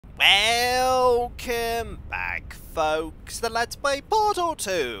Welcome back, folks, to Let's Play Portal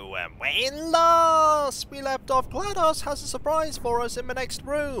 2, and when last we left off, GLaDOS has a surprise for us in the next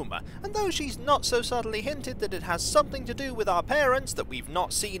room, and though she's not so subtly hinted that it has something to do with our parents that we've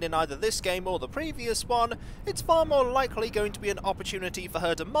not seen in either this game or the previous one, it's far more likely going to be an opportunity for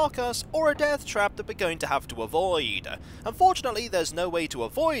her to mock us, or a death trap that we're going to have to avoid. Unfortunately, there's no way to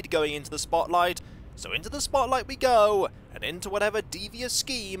avoid going into the spotlight, so into the spotlight we go, and into whatever devious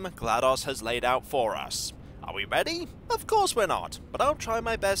scheme GLaDOS has laid out for us. Are we ready? Of course we're not, but I'll try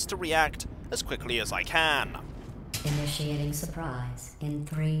my best to react as quickly as I can. Initiating surprise in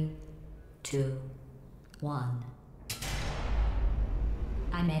 3, 2, 1.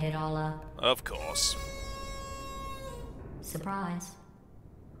 I made it all up. Of course. Surprise.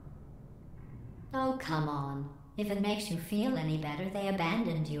 Oh, come on. If it makes you feel any better, they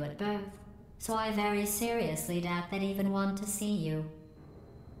abandoned you at birth. So I very seriously doubt they'd even want to see you.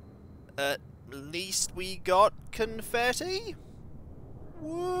 At least we got confetti?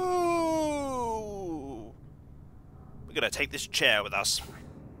 Woo! We're gonna take this chair with us.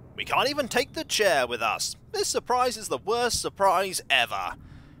 We can't even take the chair with us. This surprise is the worst surprise ever.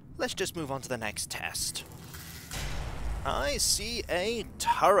 Let's just move on to the next test. I see a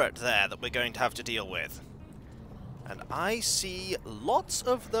turret there that we're going to have to deal with. And I see lots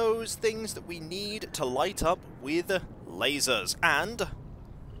of those things that we need to light up with lasers, and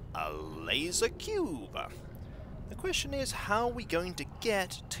a laser cube. The question is, how are we going to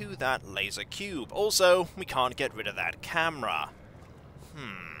get to that laser cube? Also, we can't get rid of that camera.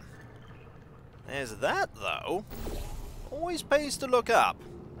 There's that, though. Always pays to look up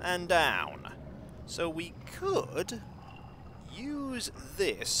and down. So we could use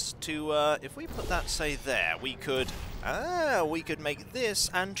this to, if we put that, say, there, we could make this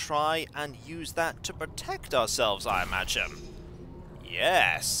and try and use that to protect ourselves, I imagine.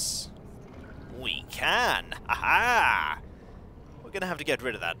 Yes, we can. Aha! We're gonna have to get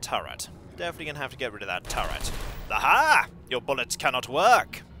rid of that turret. Definitely gonna have to get rid of that turret. Aha! Your bullets cannot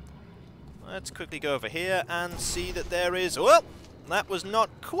work. Let's quickly go over here and see that there is... Well, that was not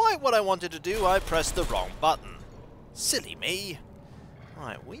quite what I wanted to do. I pressed the wrong button. Silly me.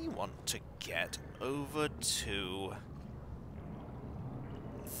 Right, we want to get over to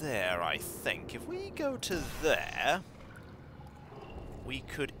there, I think. If we go to there, we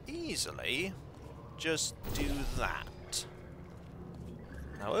could easily just do that.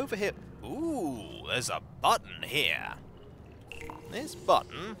 Now over here... Ooh, there's a button here. This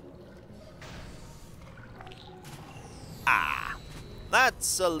button... Ah,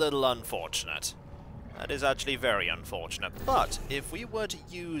 that's a little unfortunate. That is actually very unfortunate, but if we were to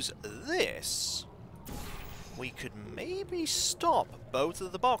use this, we could maybe stop both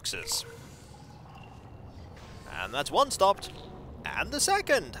of the boxes. And that's one stopped, and the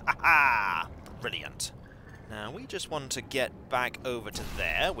second! Aha! Brilliant. Now we just want to get back over to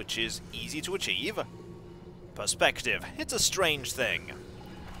there, which is easy to achieve. Perspective, it's a strange thing.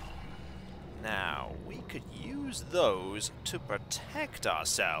 Now, we could use those to protect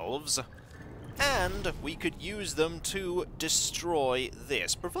ourselves, and we could use them to destroy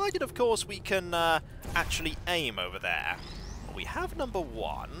this, provided, of course, we can actually aim over there. We have number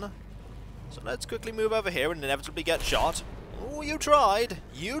 1, so let's quickly move over here and inevitably get shot. Oh, you tried!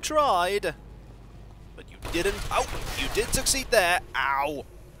 You tried! But you didn't... Oh, you did succeed there! Ow!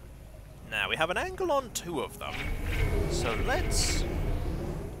 Now, we have an angle on 2 of them, so let's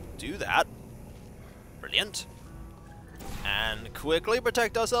do that. Brilliant. And quickly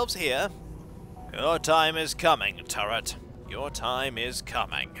protect ourselves here. Your time is coming, turret. Your time is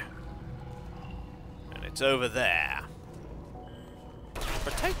coming. And it's over there.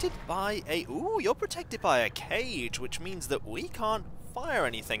 Protected by a... Ooh, you're protected by a cage, which means that we can't fire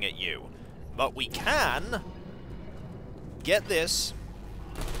anything at you. But we can get this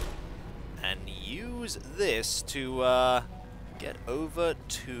and use this to get over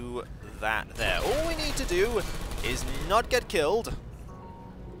to that there. All we need to do is not get killed.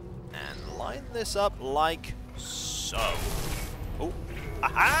 And line this up like so. Oh,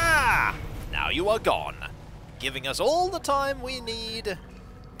 aha! Now you are gone, giving us all the time we need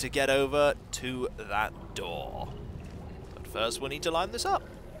to get over to that door. But first we need to line this up.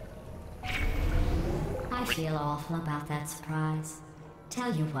 I feel awful about that surprise.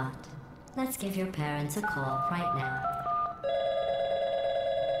 Tell you what, let's give your parents a call right now.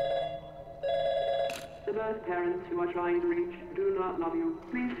 The birth parents you are trying to reach do not love you.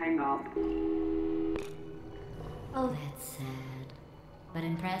 Please hang up. Oh, that's sad. But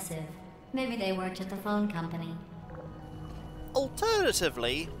impressive. Maybe they worked at the phone company.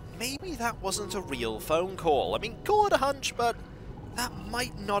 Alternatively, maybe that wasn't a real phone call. I mean, call it a hunch, but that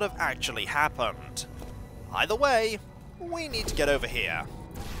might not have actually happened. Either way, we need to get over here.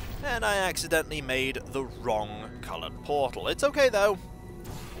 And I accidentally made the wrong coloured portal. It's okay though.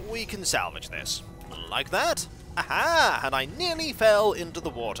 We can salvage this. Like that. Aha! And I nearly fell into the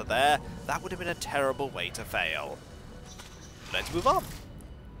water there. That would have been a terrible way to fail. Let's move on.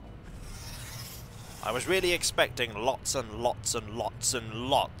 I was really expecting lots and lots and lots and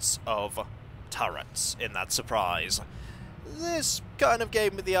lots of turrets in that surprise. This kind of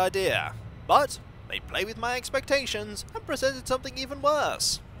gave me the idea, but they played with my expectations and presented something even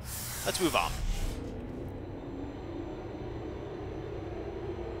worse. Let's move on.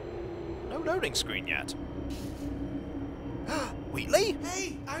 No loading screen yet. Wheatley?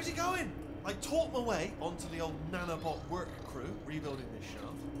 Hey, how's it going? I taught my way onto the old nanobot work crew rebuilding this shaft.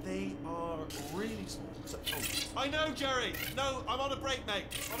 They are really small. So, I know, Jerry. No, I'm on a break, mate.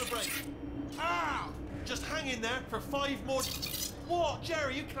 On a break. Ah! Just hang in there for 5 more... What?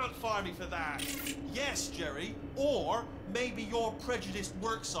 Jerry, you can't fire me for that. Yes, Jerry. Or maybe your prejudiced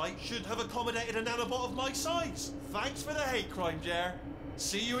worksite should have accommodated a nanobot of my size. Thanks for the hate crime, Jer.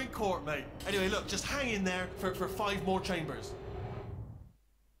 See you in court, mate. Anyway, look, just hang in there for 5 more chambers.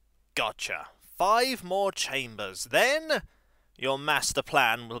 Gotcha. 5 more chambers. Then your master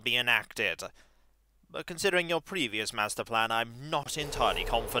plan will be enacted. But considering your previous master plan, I'm not entirely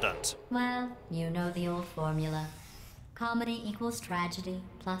confident. Well, you know the old formula. Comedy equals tragedy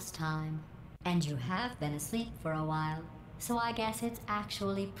plus time. And you have been asleep for a while, so I guess it's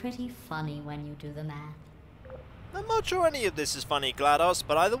actually pretty funny when you do the math. I'm not sure any of this is funny, GLaDOS,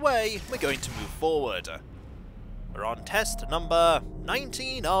 but either way, we're going to move forward. We're on test number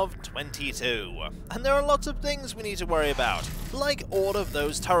 19 of 22, and there are lots of things we need to worry about, like all of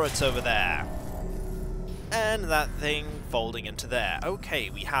those turrets over there. And that thing folding into there. Okay,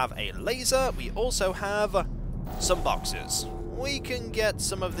 we have a laser, we also have some boxes. We can get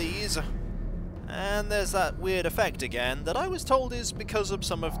some of these, and there's that weird effect again that I was told is because of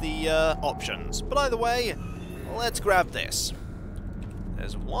some of the options. But either way, let's grab this.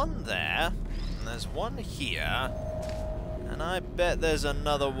 There's one there, and there's one here, and I bet there's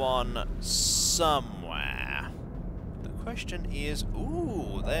another one somewhere. The question is,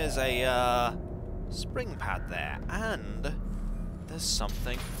 ooh, there's a spring pad there, and there's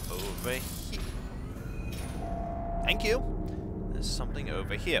something over here. Thank you. There's something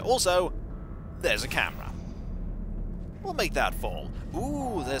over here. Also, there's a camera. We'll make that fall.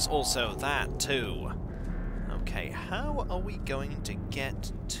 Ooh, there's also that too. Okay, how are we going to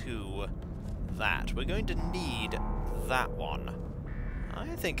get to that? We're going to need that one. I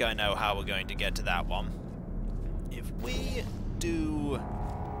think I know how we're going to get to that one. If we do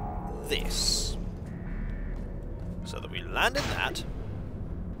this, so that we land in that.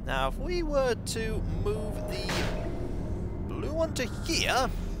 Now, if we were to move the blue one to here,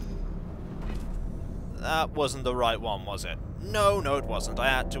 that wasn't the right one, was it? No, it wasn't. I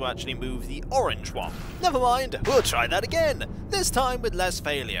had to actually move the orange one. Never mind, we'll try that again. This time with less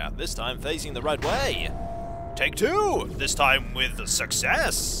failure. This time facing the right way. Take 2. This time with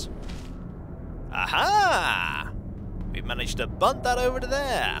success. Aha! We've managed to bunt that over to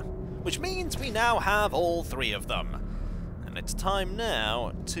there, which means we now have all 3 of them. And it's time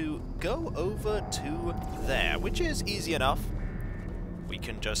now to go over to there, which is easy enough. We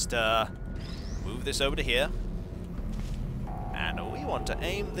can just move this over to here. And we want to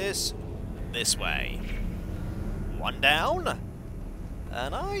aim this way. 1 down.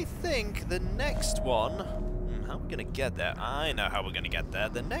 And I think the next one... how are we going to get there? I know how we're going to get there.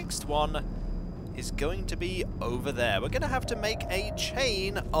 The next one is going to be over there. We're going to have to make a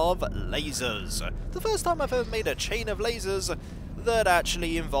chain of lasers. The first time I've ever made a chain of lasers that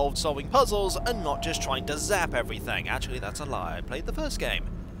actually involved solving puzzles and not just trying to zap everything. Actually, that's a lie. I played the first game.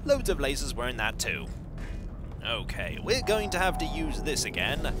 Loads of lasers were in that too. Okay, we're going to have to use this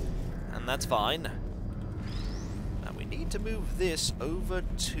again, and that's fine. Now we need to move this over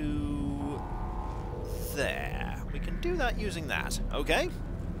to there. We can do that using that, okay?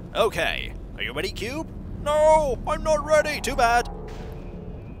 Okay, are you ready, Cube? No, I'm not ready, too bad.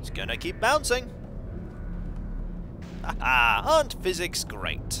 It's gonna keep bouncing. Haha, aren't physics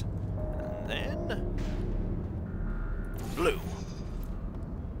great? And then... blue.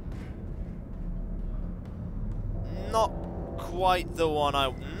 Not quite the one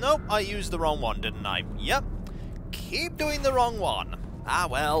I... Nope, I used the wrong one, didn't I? Yep. Keep doing the wrong one. Ah,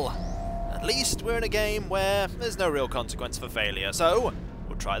 well. At least we're in a game where there's no real consequence for failure, so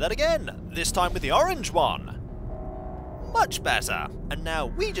we'll try that again. This time with the orange one. Much better. And now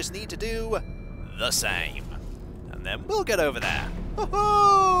we just need to do the same. And then we'll get over there.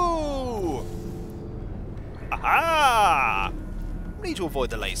 Ho-ho! Aha! We need to avoid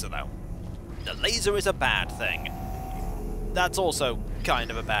the laser, though. The laser is a bad thing. That's also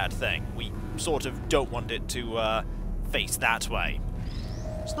kind of a bad thing. We sort of don't want it to face that way.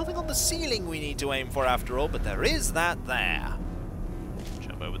 There's nothing on the ceiling we need to aim for after all, but there is that there.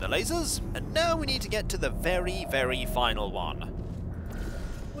 Jump over the lasers, and now we need to get to the very, very final one.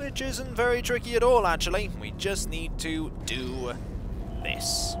 Which isn't very tricky at all, actually. We just need to do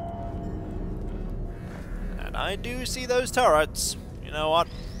this. And I do see those turrets. You know what?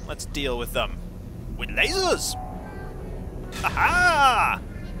 Let's deal with them. With lasers! Aha!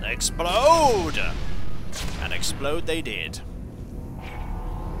 Explode! And explode they did.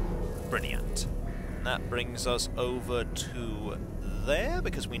 Brilliant. And that brings us over to there,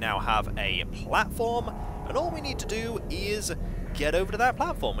 because we now have a platform, and all we need to do is get over to that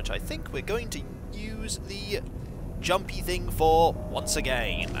platform, which I think we're going to use the jumpy thing for once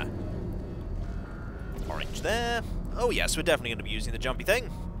again. Orange there. Oh yes, we're definitely going to be using the jumpy thing.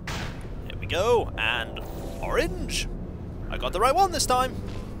 Here we go, and orange. I got the right one this time.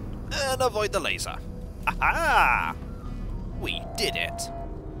 And avoid the laser. Aha! We did it.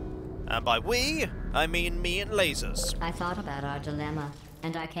 And by we, I mean me and lasers. I thought about our dilemma,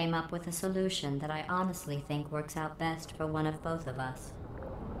 and I came up with a solution that I honestly think works out best for one of both of us.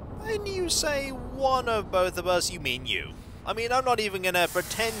 When you say one of both of us, you mean you. I mean, I'm not even gonna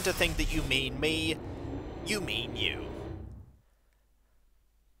pretend to think that you mean me. You mean you.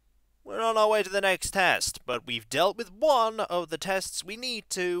 We're on our way to the next test, but we've dealt with one of the tests we need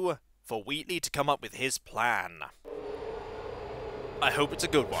to for Wheatley to come up with his plan. I hope it's a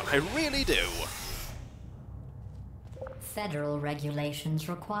good one. I really do. Federal regulations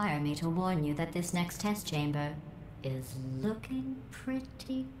require me to warn you that this next test chamber is looking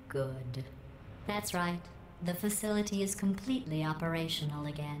pretty good. That's right. The facility is completely operational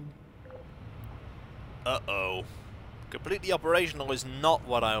again. Uh-oh. Completely operational is not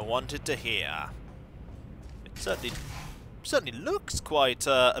what I wanted to hear. It certainly looks quite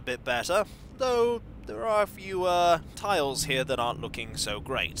a bit better, though there are a few tiles here that aren't looking so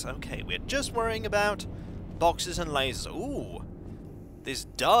great. Okay, we're just worrying about boxes and lasers. Ooh, this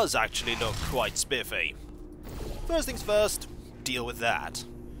does actually look quite spiffy. First things first, deal with that.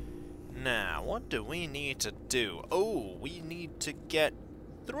 Now, what do we need to do? Oh, we need to get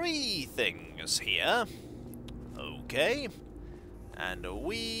 3 things here. Okay. And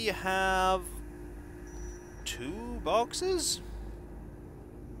we have 2 boxes?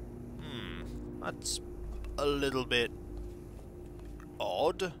 That's a little bit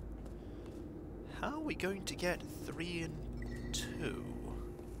odd. How are we going to get 3 and 2?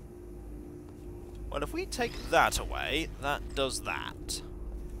 Well, if we take that away, that does that.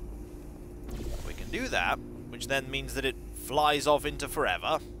 We can do that, which then means that it flies off into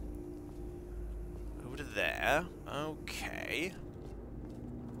forever. Over to there. Okay.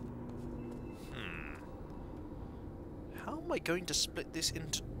 How am I going to split this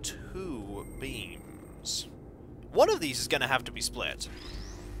into 2 beams? One of these is going to have to be split.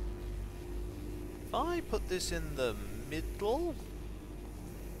 If I put this in the middle,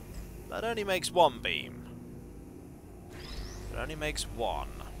 that only makes 1 beam. It only makes 1.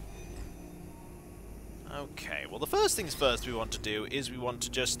 Okay, well the first things first we want to do is we want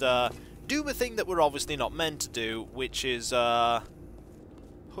to just do the thing that we're obviously not meant to do, which is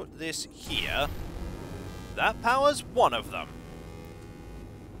put this here. That powers 1 of them.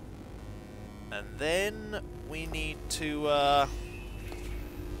 And then we need to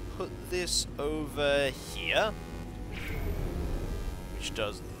put this over here, which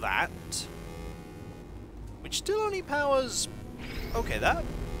does that. Which still only powers... Okay, that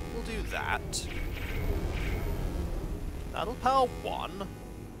will do that. That'll power 1.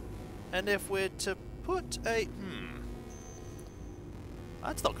 And if we're to put a...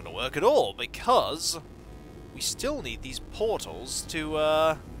 That's not going to work at all, because we still need these portals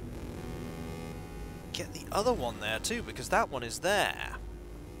to get the other one there too, because that one is there.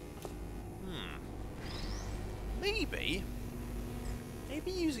 Maybe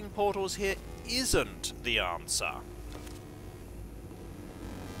using portals here isn't the answer.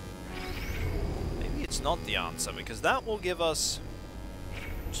 Maybe it's not the answer, because that will give us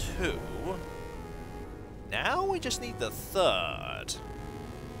 2. Now we just need the 3rd.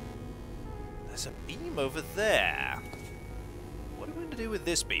 There's a beam over there. What are we going to do with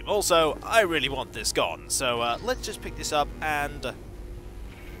this beam? Also, I really want this gone, so let's just pick this up and...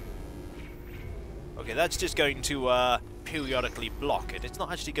 Okay, that's just going to periodically block it. It's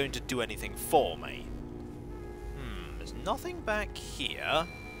not actually going to do anything for me. There's nothing back here.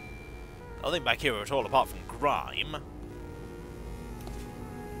 Nothing back here at all apart from grime.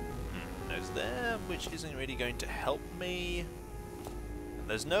 There's there, which isn't really going to help me.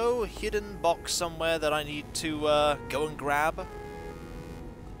 There's no hidden box somewhere that I need to go and grab.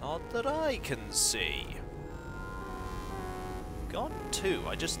 Not that I can see. Got two.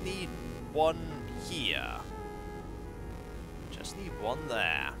 I just need one here. Just need one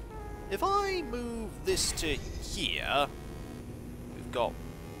there. If I move this to here, we've got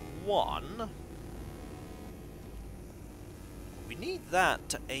one. We need that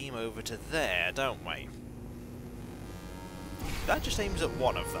to aim over to there, don't we? That just aims at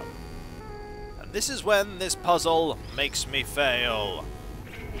one of them. And this is when this puzzle makes me fail.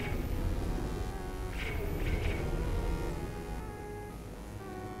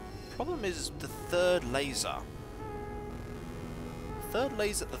 Problem is the third laser.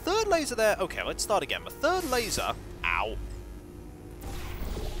 The third laser there. Okay, let's start again. The third laser. Ow.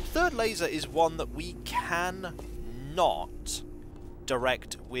 Third laser is one that we can not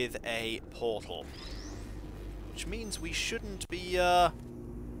direct with a portal. Which means we shouldn't be, what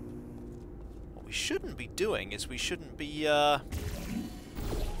we shouldn't be doing is we shouldn't be,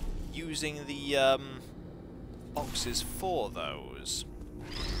 using the, boxes for those.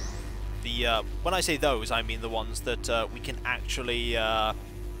 The, when I say those, I mean the ones that, we can actually,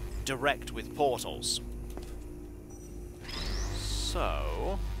 direct with portals.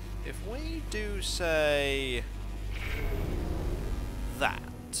 So, if we do, say,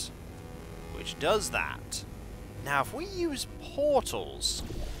 that, which does that. Now, if we use portals,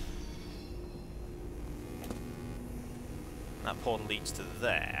 that portal leads to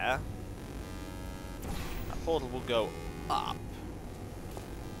there. That portal will go up.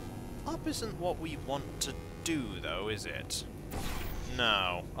 Up isn't what we want to do, though, is it?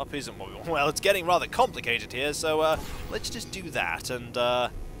 No, up isn't what we want. Well, it's getting rather complicated here, so let's just do that and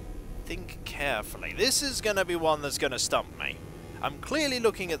think carefully. This is going to be one that's going to stump me. I'm clearly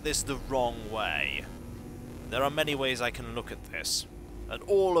looking at this the wrong way. There are many ways I can look at this, and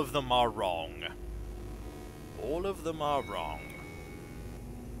all of them are wrong. All of them are wrong.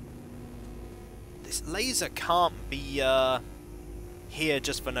 This laser can't be here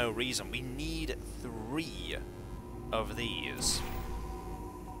just for no reason. We need 3 of these.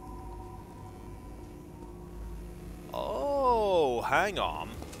 Oh, hang on.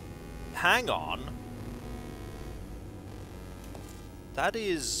 Hang on. That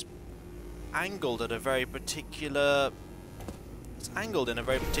is angled at a very particular... It's angled in a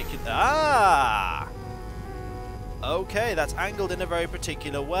very particular... Ah! Okay, that's angled in a very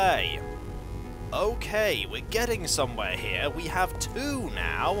particular way. Okay, we're getting somewhere here. We have 2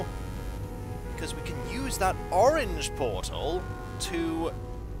 now. Because we can use that orange portal to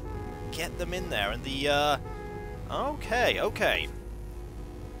get them in there. And the, Okay, okay.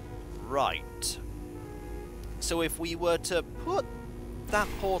 Right. So if we were to put that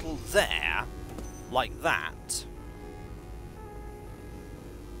portal there, like that.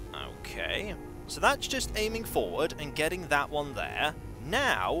 Okay. So that's just aiming forward and getting that one there.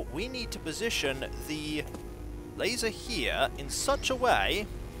 Now, we need to position the laser here in such a way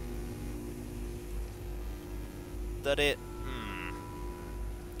that it...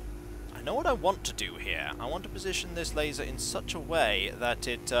 I know what I want to do here. I want to position this laser in such a way that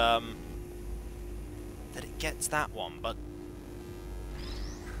it, that it gets that one, but...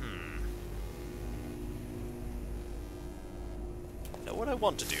 I know what I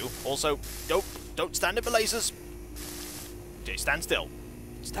want to do. Also, don't stand in for lasers! Okay, stand still.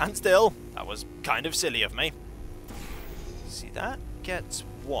 Stand still. That was kind of silly of me. See, that gets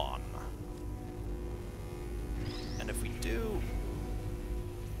 1. And if we do...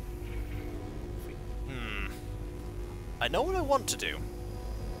 I know what I want to do.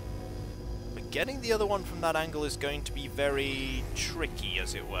 But getting the other one from that angle is going to be very tricky,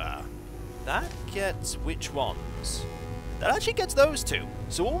 as it were. That gets which ones? That actually gets those 2.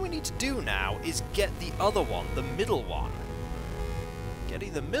 So all we need to do now is get the other one, the middle one.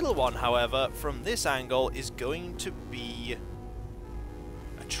 Getting the middle one, however, from this angle is going to be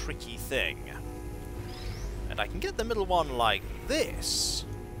a tricky thing. And I can get the middle one like this,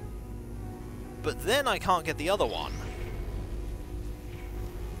 but then I can't get the other one.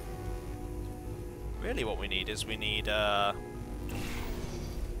 Really what we need is we need it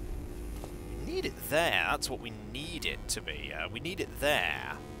there. That's what we need it to be. We need it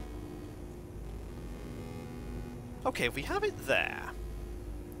there. Okay, if we have it there,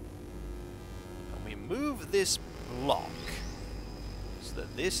 and we move this block so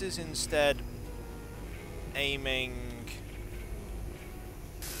that this is instead aiming...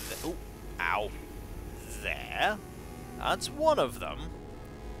 Oh, ow. There. That's one of them.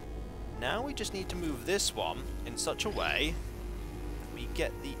 Now we just need to move this one in such a way that we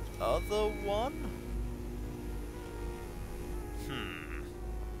get the other one.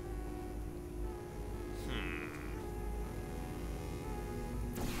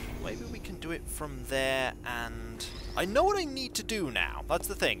 can do it from there, and I know what I need to do now. That's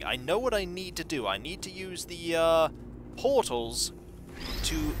the thing. I know what I need to do. I need to use the portals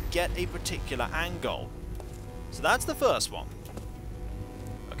to get a particular angle. So that's the first one.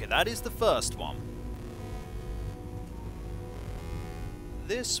 Okay, that is the first one.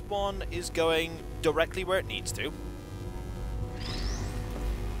 This one is going directly where it needs to.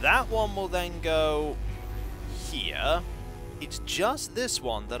 That one will then go here. It's just this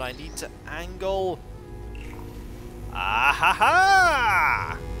one that I need to angle. Ah ha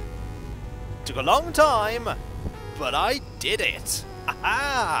ha! Took a long time, but I did it.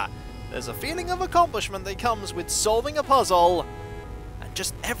 Aha! There's a feeling of accomplishment that comes with solving a puzzle and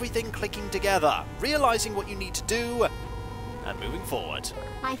just everything clicking together, realizing what you need to do, and moving forward.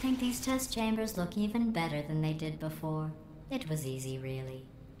 I think these test chambers look even better than they did before. It was easy, really.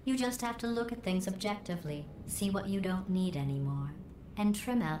 You just have to look at things objectively, see what you don't need anymore, and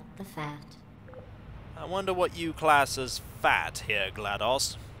trim out the fat. I wonder what you class as fat here,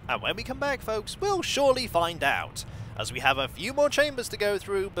 GLaDOS. And when we come back, folks, we'll surely find out, as we have a few more chambers to go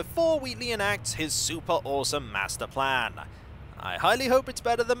through before Wheatley enacts his super awesome master plan. I highly hope it's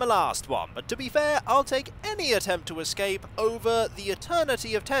better than my last one, but to be fair, I'll take any attempt to escape over the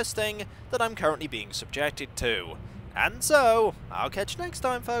eternity of testing that I'm currently being subjected to. And so, I'll catch you next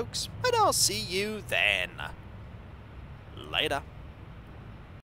time, folks, and I'll see you then. Later.